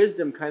and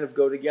wisdom kind of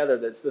go together.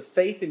 That's the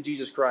faith in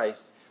Jesus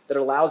Christ that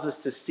allows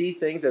us to see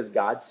things as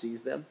God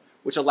sees them,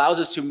 which allows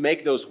us to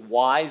make those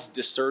wise,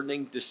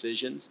 discerning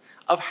decisions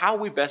of how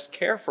we best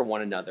care for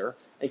one another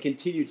and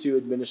continue to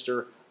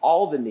administer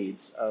all the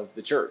needs of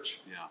the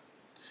church. Yeah.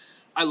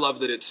 I love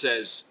that it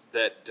says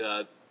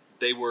that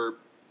they were,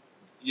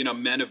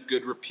 men of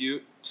good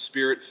repute,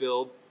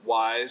 Spirit-filled,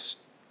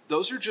 wise.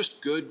 Those are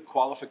just good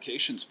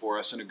qualifications for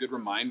us and a good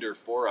reminder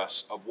for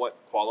us of what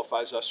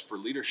qualifies us for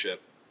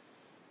leadership.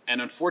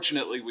 And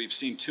unfortunately, we've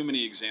seen too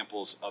many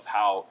examples of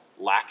how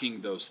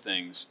lacking those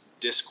things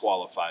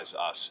disqualifies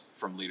us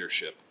from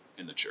leadership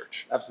in the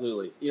church.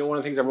 Absolutely. One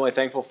of the things I'm really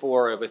thankful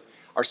for with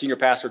our senior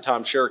pastor,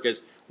 Tom Shirk,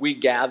 is we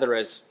gather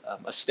as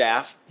a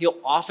staff. He'll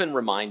often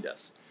remind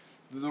us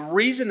the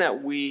reason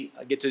that we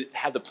get to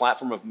have the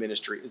platform of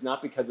ministry is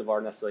not because of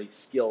our necessarily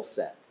skill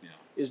set.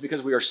 It is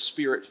because we are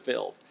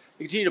Spirit-filled.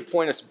 They continue to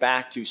point us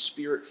back to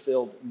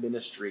Spirit-filled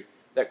ministry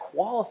that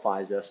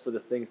qualifies us for the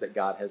things that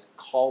God has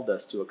called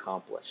us to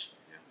accomplish.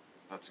 Yeah,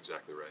 that's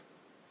exactly right.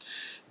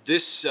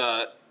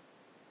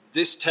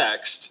 This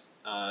text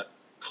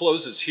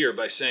closes here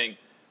by saying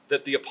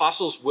that the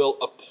apostles will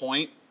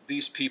appoint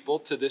these people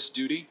to this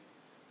duty.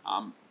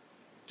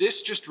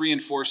 This just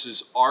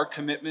reinforces our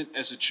commitment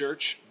as a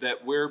church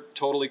that we're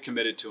totally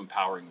committed to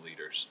empowering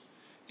leaders.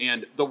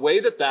 And the way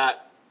that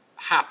that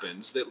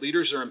happens, that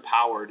leaders are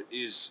empowered,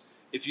 is,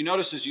 if you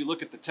notice as you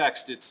look at the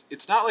text,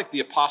 it's not like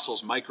the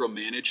apostles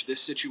micromanage this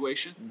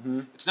situation. Mm-hmm.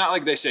 It's not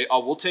like they say,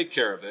 oh, we'll take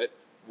care of it.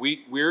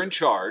 We're in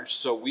charge,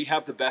 so we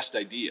have the best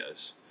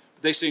ideas.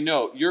 But they say,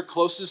 no, you're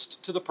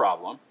closest to the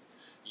problem.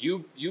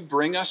 You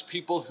bring us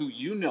people who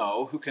you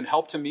know who can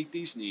help to meet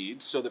these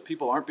needs so that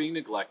people aren't being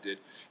neglected.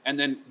 And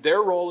then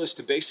their role is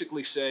to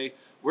basically say,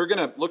 we're going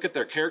to look at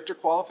their character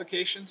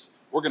qualifications.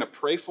 We're going to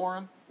pray for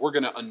them. We're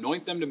going to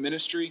anoint them to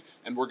ministry,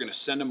 and we're going to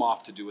send them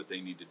off to do what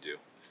they need to do.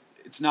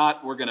 It's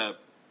not we're going to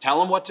tell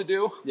them what to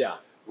do. Yeah.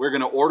 We're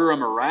going to order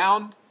them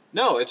around.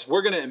 No, it's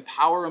we're going to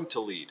empower them to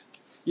lead.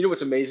 You know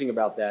what's amazing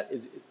about that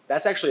is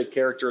that's actually a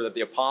character that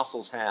the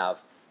apostles have,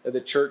 that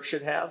the church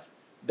should have,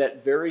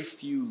 that very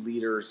few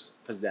leaders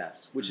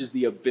possess, which is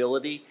the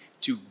ability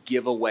to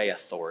give away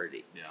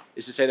authority. Yeah.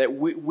 Is to say that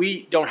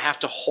we don't have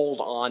to hold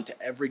on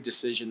to every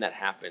decision that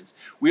happens.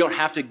 We don't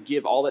have to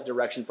give all that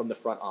direction from the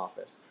front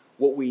office.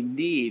 What we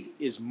need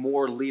is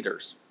more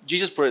leaders.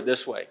 Jesus put it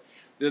this way: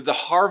 the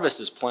harvest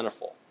is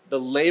plentiful, the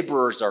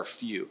laborers are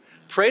few.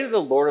 Pray to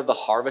the Lord of the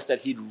harvest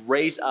that he'd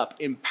raise up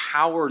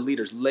empowered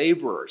leaders,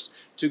 laborers,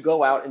 to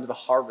go out into the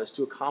harvest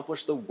to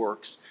accomplish the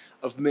works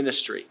of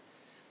ministry.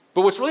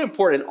 But what's really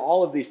important in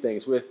all of these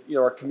things with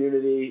our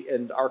community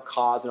and our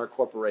cause and our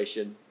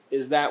corporation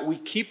is that we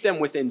keep them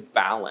within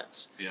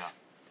balance. Yeah.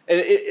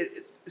 And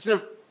it's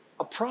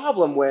a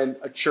problem when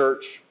a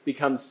church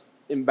becomes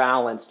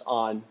imbalanced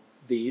on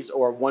these,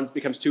 or one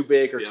becomes too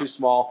big or too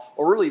small,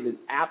 or really even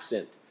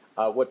absent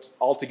what's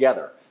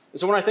altogether. And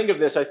so when I think of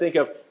this, I think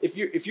of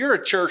if you're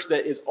a church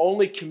that is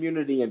only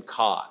community and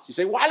cause, you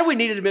say, why do we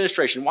need an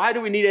administration? Why do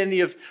we need any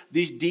of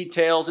these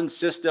details and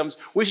systems?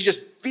 We should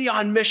just be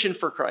on mission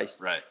for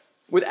Christ. Right.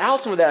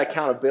 Without some of that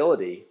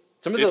accountability,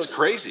 It's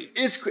crazy.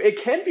 It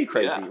can be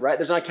crazy, Yeah. right?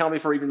 There's not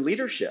accountability for even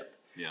leadership.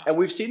 Yeah. And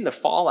we've seen the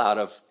fallout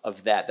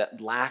of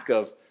that lack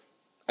of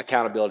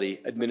accountability,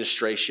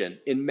 administration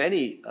in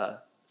many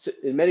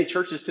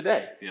churches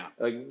today. Yeah.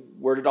 Like,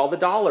 where did all the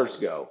dollars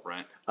go?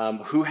 Right.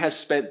 Who has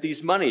spent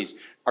these monies?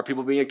 Are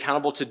people being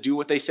accountable to do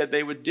what they said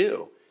they would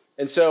do?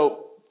 And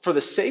so for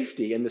the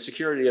safety and the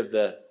security of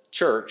the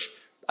church,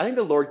 I think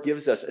the Lord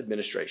gives us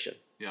administration.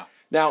 Yeah.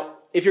 Now,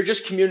 if you're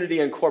just community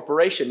and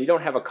corporation, you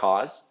don't have a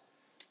cause,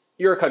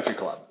 you're a country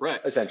club, Right.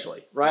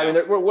 essentially, right?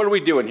 Yeah. I mean, what are we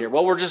doing here?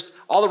 Well,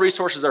 all the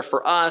resources are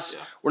for us.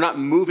 Yeah. We're not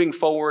moving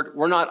forward.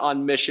 We're not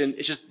on mission.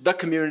 It's just the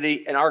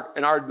community and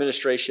our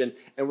administration,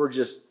 and we're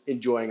just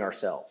enjoying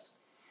ourselves.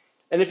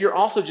 And if you're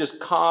also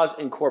just cause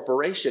and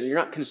corporation, and you're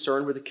not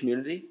concerned with the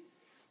community,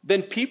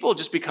 then people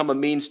just become a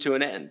means to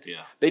an end.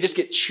 Yeah. They just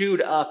get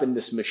chewed up in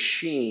this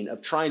machine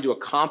of trying to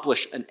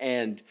accomplish an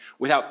end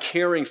without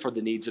caring for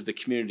the needs of the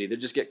community. They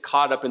just get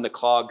caught up in the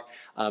clog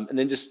and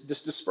then just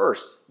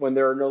disperse when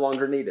they're no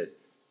longer needed.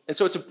 And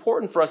so it's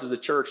important for us as a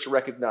church to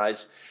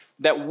recognize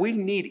that we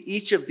need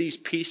each of these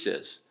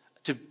pieces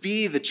to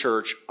be the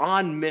church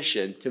on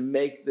mission to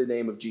make the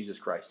name of Jesus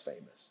Christ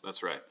famous.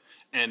 That's right.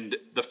 And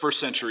the first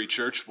century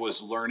church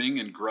was learning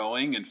and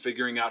growing and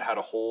figuring out how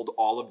to hold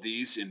all of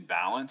these in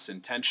balance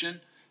and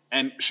tension.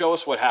 And show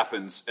us what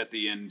happens at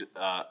the end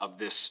of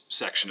this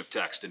section of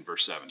text in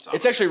verse 7, Thomas.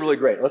 It's actually really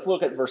great. Let's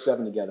look at verse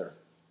 7 together.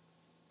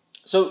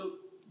 So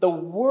the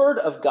word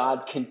of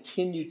God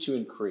continued to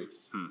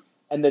increase,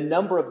 and the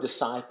number of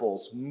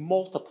disciples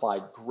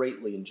multiplied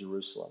greatly in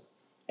Jerusalem.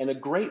 And a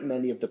great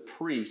many of the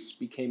priests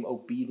became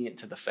obedient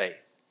to the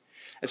faith.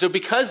 And so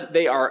because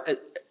they are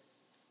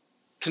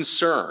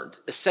concerned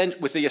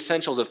with the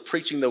essentials of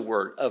preaching the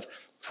word, of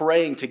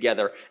praying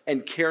together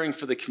and caring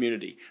for the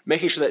community,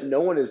 making sure that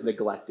no one is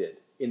neglected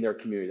in their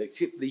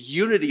community, the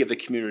unity of the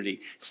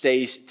community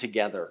stays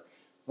together.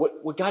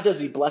 What God does,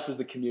 he blesses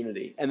the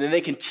community, and then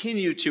they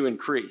continue to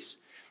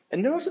increase.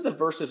 And notice at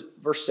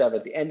verse 7,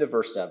 at the end of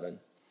verse 7,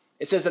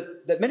 it says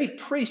that many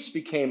priests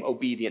became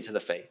obedient to the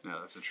faith. Yeah,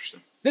 that's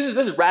interesting. This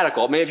is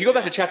radical. I mean, if you go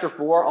back to chapter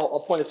 4, I'll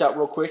point this out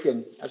real quick,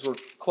 and as we're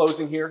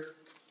closing here.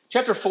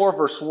 Chapter 4,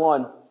 verse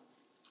 1,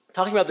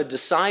 talking about the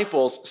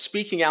disciples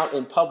speaking out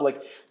in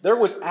public, there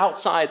was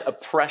outside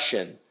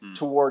oppression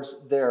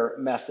towards their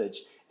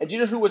message. And do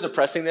you know who was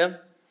oppressing them?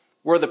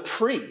 Were the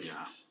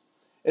priests.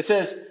 Yeah. It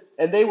says,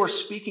 and they were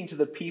speaking to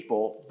the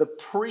people, the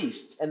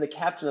priests and the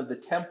captain of the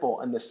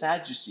temple and the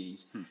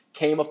Sadducees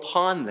came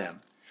upon them.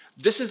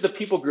 This is the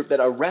people group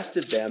that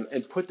arrested them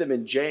and put them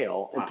in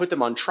jail and put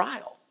them on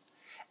trial.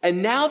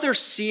 And now they're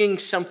seeing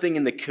something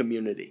in the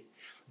community,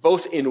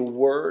 both in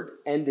word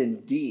and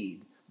in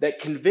deed, that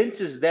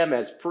convinces them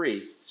as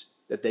priests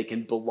that they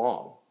can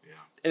belong. Yeah.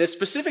 And it's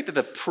specific that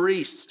the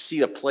priests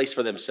see a place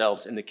for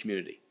themselves in the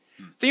community.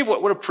 Think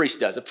of what a priest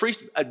does. A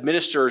priest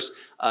administers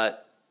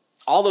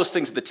all those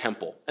things at the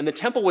temple. And the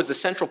temple was the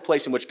central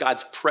place in which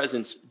God's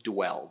presence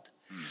dwelled.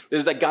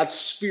 There's that God's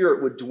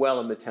spirit would dwell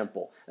in the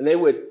temple. And they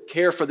would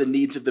care for the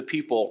needs of the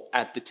people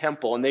at the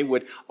temple. And they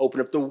would open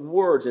up the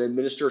words and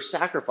administer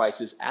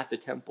sacrifices at the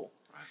temple.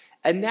 Right.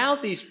 And now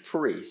these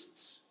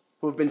priests,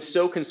 who have been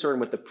so concerned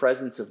with the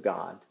presence of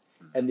God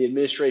and the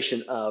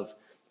administration of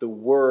the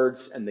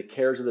words and the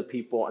cares of the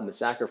people and the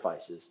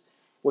sacrifices,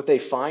 what they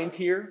find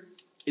here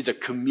is a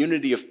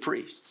community of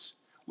priests.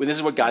 Well, this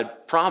is what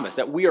God promised,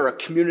 that we are a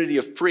community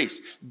of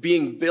priests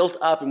being built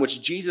up in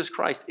which Jesus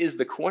Christ is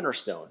the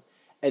cornerstone.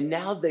 And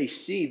now they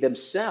see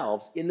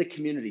themselves in the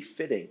community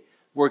fitting,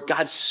 where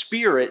God's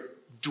Spirit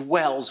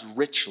dwells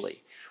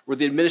richly, where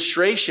the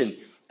administration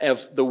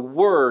of the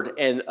word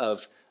and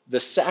of the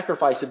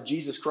sacrifice of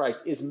Jesus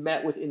Christ is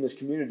met within this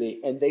community,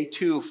 and they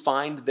too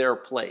find their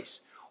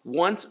place.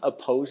 Once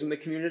opposed in the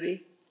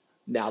community,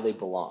 now they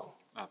belong.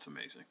 That's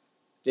amazing.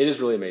 It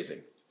is really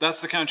amazing.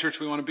 That's the kind of church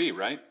we want to be,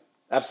 right?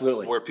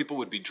 Absolutely. Where people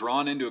would be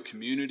drawn into a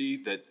community,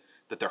 that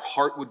their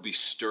heart would be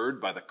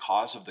stirred by the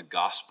cause of the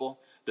gospel,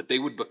 that they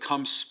would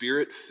become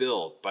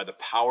Spirit-filled by the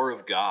power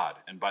of God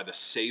and by the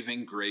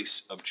saving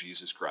grace of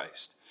Jesus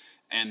Christ.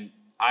 And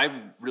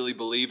I really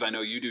believe, I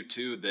know you do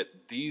too,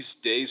 that these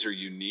days are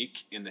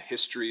unique in the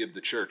history of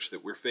the church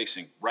that we're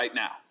facing right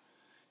now.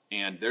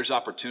 And there's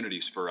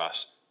opportunities for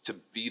us to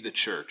be the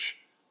church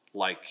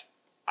like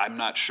I'm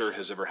not sure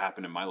has ever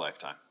happened in my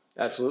lifetime.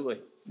 Absolutely.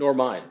 Nor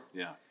mine.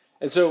 Yeah.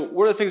 And so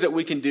what are the things that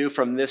we can do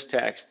from this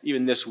text,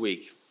 even this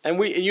week? And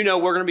we're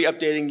going to be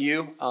updating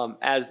you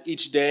as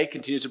each day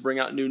continues to bring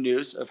out new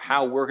news of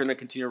how we're going to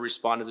continue to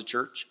respond as a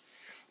church.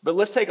 But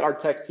let's take our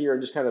text here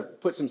and just kind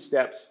of put some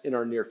steps in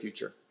our near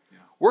future. Yeah.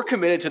 We're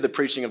committed to the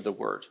preaching of the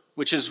word,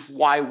 which is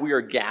why we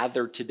are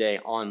gathered today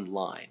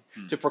online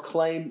to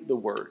proclaim the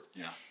word.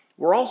 Yeah.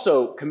 We're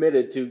also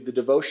committed to the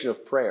devotion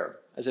of prayer.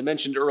 As I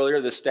mentioned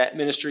earlier, the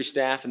ministry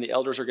staff and the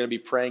elders are going to be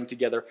praying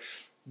together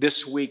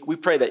this week. We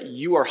pray that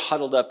you are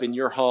huddled up in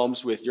your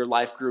homes with your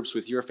life groups,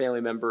 with your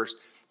family members,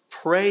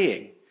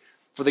 praying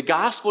for the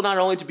gospel not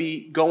only to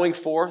be going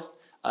forth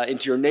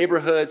into your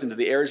neighborhoods, into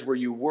the areas where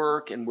you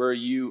work and where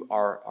you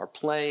are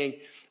playing,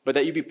 but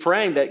that you be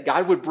praying that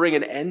God would bring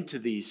an end to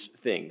these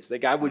things, that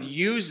God would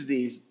use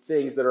these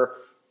things that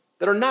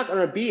are not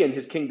going to be in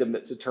his kingdom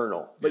that's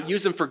eternal, but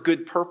use them for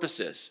good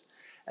purposes.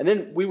 And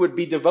then we would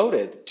be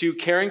devoted to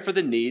caring for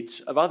the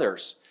needs of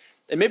others.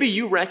 And maybe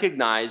you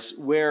recognize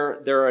where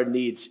there are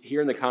needs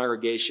here in the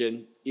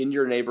congregation, in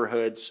your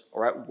neighborhoods,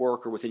 or at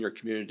work, or within your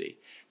community.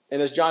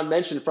 And as John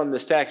mentioned from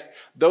this text,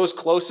 those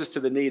closest to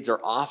the needs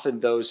are often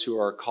those who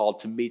are called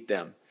to meet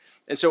them.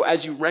 And so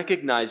as you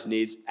recognize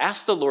needs,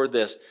 ask the Lord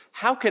this: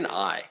 how can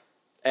I,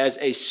 as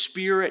a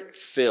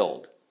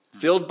Spirit-filled,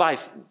 filled by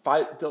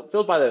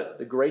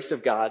the grace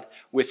of God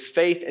with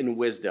faith and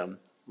wisdom,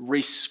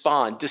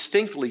 respond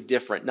distinctly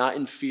different, not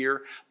in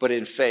fear, but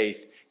in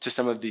faith, to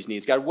some of these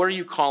needs? God, what are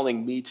you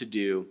calling me to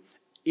do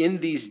in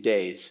these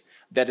days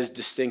that is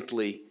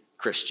distinctly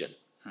Christian?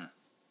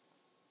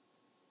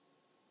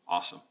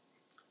 Awesome.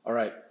 All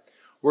right.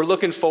 We're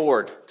looking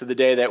forward to the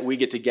day that we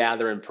get to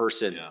gather in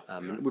person.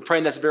 We're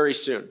praying that's very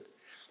soon.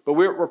 But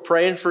we're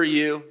praying for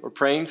you. We're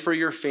praying for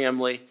your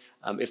family.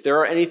 If there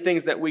are any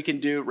things that we can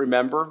do,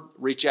 remember,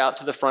 reach out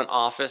to the front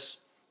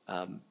office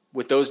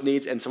with those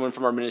needs, and someone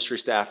from our ministry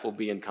staff will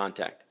be in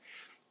contact.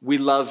 We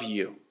love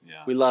you.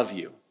 Yeah. We love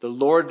you. The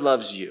Lord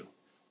loves you,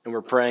 and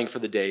we're praying for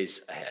the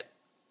days ahead.